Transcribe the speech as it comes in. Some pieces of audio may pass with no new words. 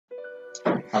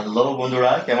Hello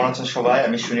বন্ধুরা, কেমন আছেন সবাই?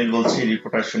 আমি সুনীল বলছি,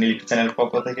 রিপোর্টার সুনীল ইউটিউব চ্যানেলের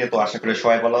পক্ষ থেকে। তো আশা করি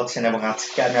সবাই ভালো আছেন এবং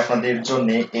আজকে আমি আপনাদের জন্য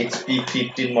এইচপি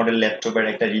 15 মডেল ল্যাপটপের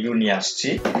একটা রিভিউ নিয়ে আসছি।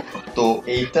 তো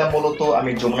এইটা মূলত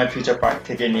আমি যমুনা ফিউচার পার্ক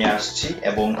থেকে নিয়ে আসছি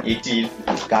এবং এটির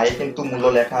গায়ে কিন্তু মূল্য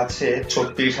লেখা আছে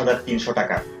 36,300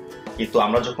 টাকা। কিন্তু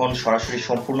আমরা যখন সরাসরি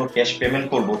সম্পূর্ণ ক্যাশ পেমেন্ট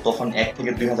করব তখন 1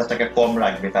 থেকে 2 হাজার টাকা কম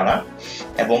রাখবে তারা,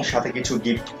 এবং সাথে কিছু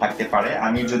গিফট থাকতে পারে।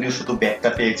 আমি যদিও শুধু ব্যাগটা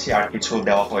পেয়েছি, আর কিছু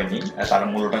দেওয়া হয়নি। তারা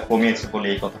মূল্যটা কমিয়েছে বলে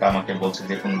এই কথাটা আমাকে বলছে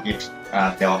যে কোনো গিফট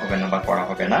দেওয়া হবে না বা করা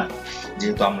হবে না,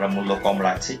 যেহেতু আমরা মূল্য কম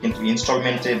রাখছি। কিন্তু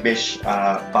ইনস্টলমেন্টে বেশ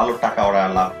ভালো টাকা ওরা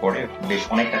লাভ করে, বেশ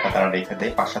অনেক টাকা তারা রেখে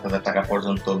দেয়, 5-7 হাজার টাকা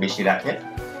পর্যন্ত বেশি রাখে।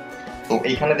 তো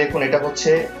এইখানে দেখুন, এটা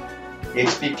হচ্ছে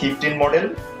এইচপি 15 মডেল,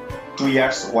 2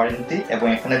 ইয়ার্স ওয়ারেন্টি, এবং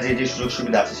এখানে যে যে সুযোগ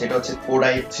সুবিধা আছে সেটা হচ্ছে core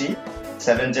i3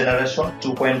 7 generation,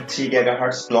 2.3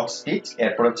 GHz clock speed,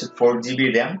 এরপর হচ্ছে 4 GB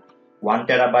RAM, 1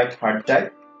 TB hard drive,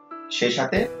 সেই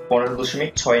সাথে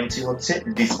 15.6 ইঞ্চি হচ্ছে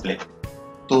ডিসপ্লে।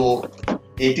 তো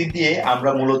এটি দিয়ে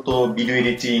আমরা মূলত ভিডিও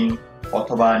এডিটিং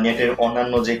অথবা নেটের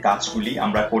অন্যান্য যে কাজগুলি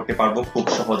আমরা করতে পারবো খুব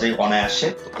সহজেই, অনায়াসে।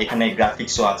 এখানে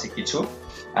গ্রাফিক্সও আছে কিছু,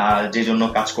 যে জন্য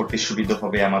কাজ করতে সুবিধা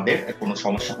হবে, আমাদের কোনো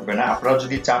সমস্যা হবে না। আপনারা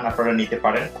যদি চান আপনারা নিতে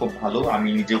পারেন, খুব ভালো। আমি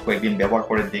নিজেও কয়েকদিন ব্যবহার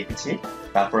করে দেখেছি,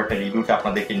 তারপর একটা রিভিউটা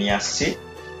আপনাদেরকে নিয়ে আসছি।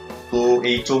 তো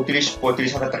এই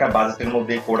 34-35 হাজার টাকা বাজেটের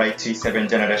মধ্যে core i3 7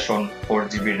 generation, 4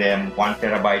 GB RAM, 1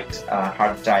 TB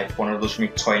hard drive,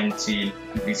 15.6 inch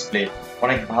display,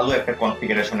 অনেক ভালো একটা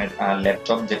কনফিগারেশনের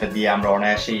ল্যাপটপ, যেটা দিয়ে আমরা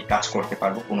অনায়াসেই কাজ করতে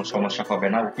পারবো, কোনো সমস্যা হবে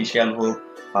না, অফিসিয়াল হোক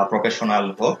বা প্রফেশনাল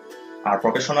হোক। আর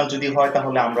প্রফেশনাল যদি হয়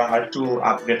তাহলে আমরা আর একটু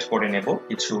আপগ্রেড করে নেব,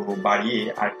 কিছু বাড়িয়ে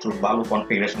আর একটু ভালো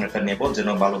কনফিগারেশনটা নেব, যেন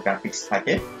ভালো গ্রাফিক্স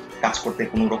থাকে, কাজ করতে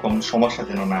কোনো রকম সমস্যা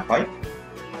যেন না হয়।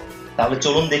 তাহলে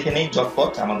চলুন দেখে নেই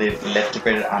ঝটপট আমাদের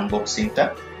ল্যাপটপের আনবক্সিংটা।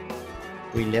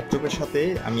 ওই ল্যাপটপের সাথে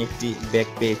আমি একটি ব্যাগ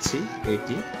পেয়েছি,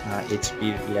 এটি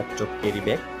এইচপির ল্যাপটপ ক্যারি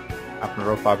ব্যাগ,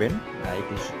 আপনারাও পাবেন,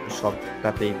 এটি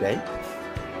সবটাতেই দেয়।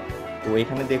 তো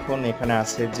এখানে দেখুন, এখানে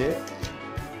আছে যে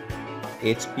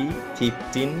এইচপি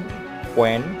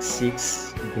 15.6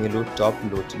 ভ্যালু টপ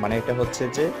লুট, মানে এটা হচ্ছে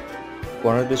যে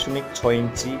 15.6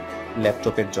 ইঞ্চি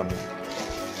ল্যাপটপের জন্য।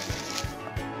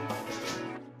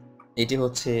 এটি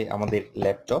হচ্ছে আমাদের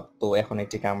ল্যাপটপ। তো এখন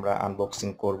এটিকে আমরা আনবক্সিং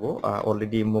করব।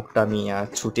 অলরেডি মুখটা আমি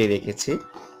ছুটে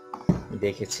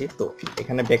দেখেছি। তো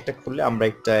এখানে ব্যাগটা খুললে আমরা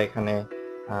একটা এখানে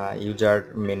ইউজার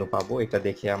মেনু পাবো, এটা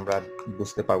দেখে আমরা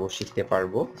বুঝতে পারবো, শিখতে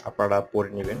পারবো। আপনারা পড়ে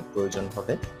নেবেন প্রয়োজন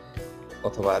হবে,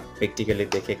 অথবা প্র্যাকটিক্যালি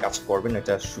দেখে কাজ করবেন,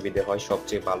 এটা সুবিধা হয়,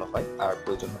 সবচেয়ে ভালো হয়। আর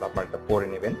প্রয়োজন হলে আপনারা এটা পড়ে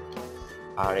নেবেন।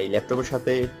 আর এই ল্যাপটপের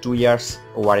সাথে 2 ইয়ার্স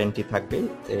ওয়ারেন্টি থাকবে।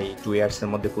 এই 2 ইয়ার্স এর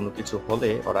মধ্যে কোনো কিছু হলে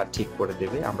ওরা ঠিক করে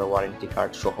দেবে, আমরা ওয়ারেন্টি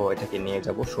কার্ড সহ এটাকে নিয়ে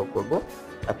যাব, শো করব,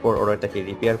 তারপর ওরা এটাকে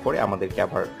রিপেয়ার করে আমাদেরকে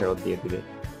আবার ফেরত দিয়ে দিবে।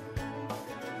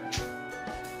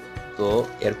 তো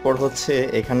এরপর হচ্ছে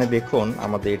এখানে দেখুন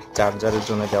আমাদের চার্জারের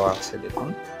জন্য দেওয়া আছে, দেখুন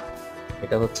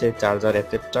এটা হচ্ছে চার্জার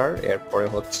অ্যাডাপ্টার। এরপরে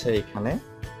হচ্ছে এখানে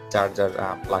চার্জার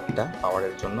প্লাগটা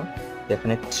পাওয়ারের জন্য,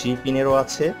 এখানে 3 পিনেরও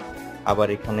আছে, আবার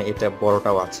এখানে এটা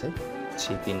বড়টাও আছে,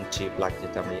 3 পিন 3 প্লাগ,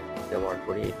 যেটা আমি ব্যবহার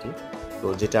করি এটি। তো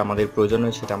যেটা আমাদের প্রয়োজন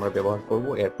হয় সেটা আমরা ব্যবহার করব।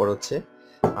 এরপর হচ্ছে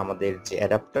আমাদের যে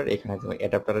অ্যাডাপ্টার, এখানে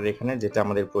অ্যাডাপ্টারের এখানে যেটা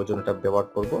আমাদের প্রয়োজন ওটা ব্যবহার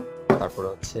করব। তারপরে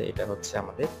হচ্ছে এটা হচ্ছে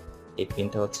আমাদের, এই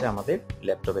পিনটা হচ্ছে আমাদের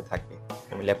ল্যাপটপে থাকবে।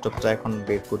 আমি ল্যাপটপটা এখন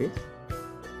বের করি।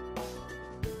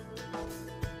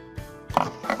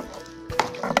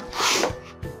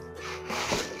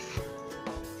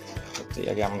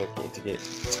 আগে আমাদেরকে এটিকে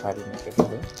ছাড়িয়ে নিতে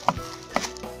হবে।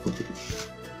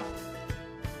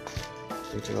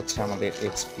 এটি হচ্ছে আমাদের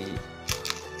এইচপি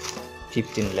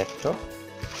 15 ল্যাপটপ।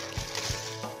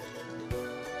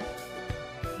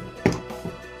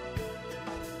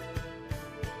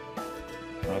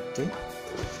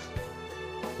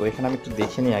 তো এখানে আমি একটু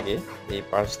দেখে নিই আগে, এই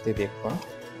পাশ দিয়ে দেখুন,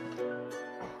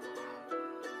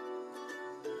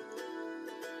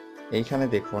 এইখানে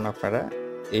দেখুন আপনারা,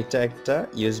 এটা একটা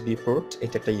ইউএসবি পোর্ট,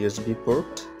 এটা একটা ইউএসবি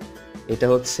পোর্ট, এটা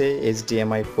হচ্ছে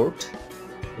এইচডিএমআই পোর্ট,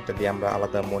 এটা দিয়ে আমরা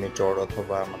আলাদা মনিটর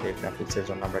অথবা আমাদের গ্রাফিক্সের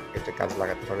জন্য আমরা একটা কাজ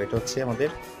লাগাতে পারবো। এটা হচ্ছে আমাদের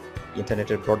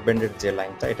ইন্টারনেটের ব্রডব্যান্ডের যে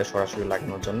লাইনটা, এটা সরাসরি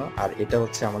লাগানোর জন্য। আর এটা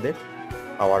হচ্ছে আমাদের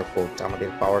পাওয়ার পোর্ট, আমাদের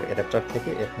পাওয়ার অ্যাডাপ্টার থেকে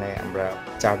এখানে আমরা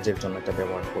চার্জের জন্য এটা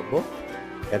ব্যবহার করব।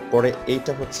 এরপরে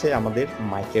এইটা হচ্ছে আমাদের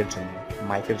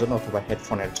মাইকের জন্য অথবা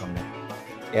হেডফোনের জন্য।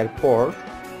 এরপর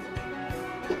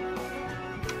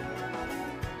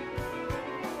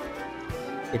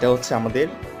এটা হচ্ছে আমাদের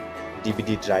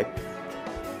ডিভিডি ড্রাইভ,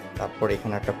 তারপর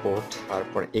এখানে একটা পোর্ট,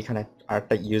 তারপর এখানে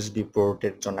আরেকটা ইউএসবি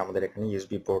পোর্টের জন্য আমাদের এখানে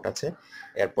ইউএসবি পোর্ট আছে।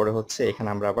 এরপরে হচ্ছে এখানে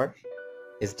আমরা আবার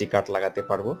এসডি কার্ড লাগাতে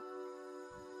পারবো।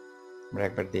 আমরা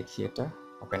একবার দেখি এটা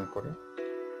ওপেন করে।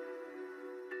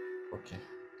 ওকে,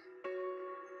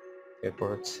 এরপর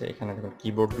হচ্ছে এখানে দেখুন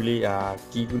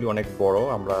কিগুলি অনেক বড়,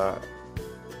 আমরা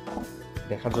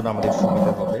দেখার জন্য আমাদের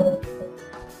সুবিধা হবে।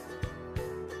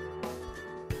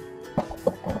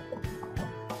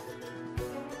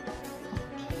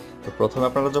 তো প্রথমে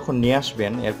আপনারা যখন নিয়ে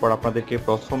আসবেন, এরপর আপনাদেরকে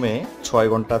প্রথমে 6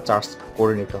 ঘন্টা চার্জ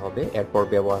করে নিতে হবে, এরপর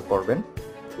ব্যবহার করবেন।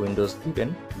 উইন্ডোজ দিবেন,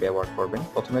 ব্যবহার করবেন।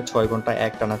 প্রথমে 6 ঘন্টা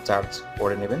একটানা চার্জ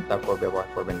করে নেবেন, তারপর ব্যবহার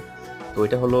করবেন। তো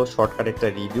এটা হলো শর্টকাট একটা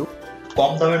রিভিউ।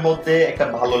 কম দামের মধ্যে একটা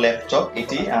ভালো ল্যাপটপ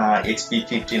এটি, এইচপি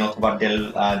 15 অথবা ডেল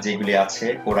যেগুলি আছে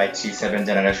কোর i3 7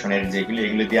 জেনারেশনের যেগুলি,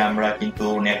 এগুলি দিয়ে আমরা কিন্তু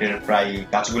নেটের প্রায়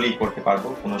কাজগুলি করতে পারবো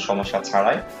কোনো সমস্যা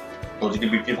ছাড়াই। তো যদি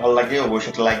ভিডিওটি ভালো লাগে অবশ্যই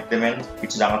একটা লাইক দেবেন,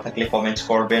 কিছু জানা থাকলে কমেন্ট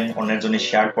করবেন, অন্যের জন্য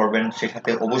শেয়ার করবেন, সেই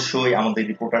সাথে অবশ্যই আমাদের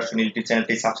রিপোর্টার সুনীল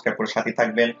চ্যানেলটি সাবস্ক্রাইব করে সাথে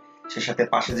থাকবেন। সেই সাথে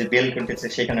পাশে যে বেল আইকনটি আছে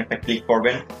সেখানে একটা ক্লিক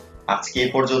করবেন। আজকে এই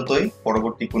পর্যন্তই,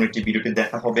 পরবর্তী কোনো একটি ভিডিওটি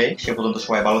দেখা হবে, সে পর্যন্ত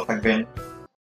সবাই ভালো থাকবেন।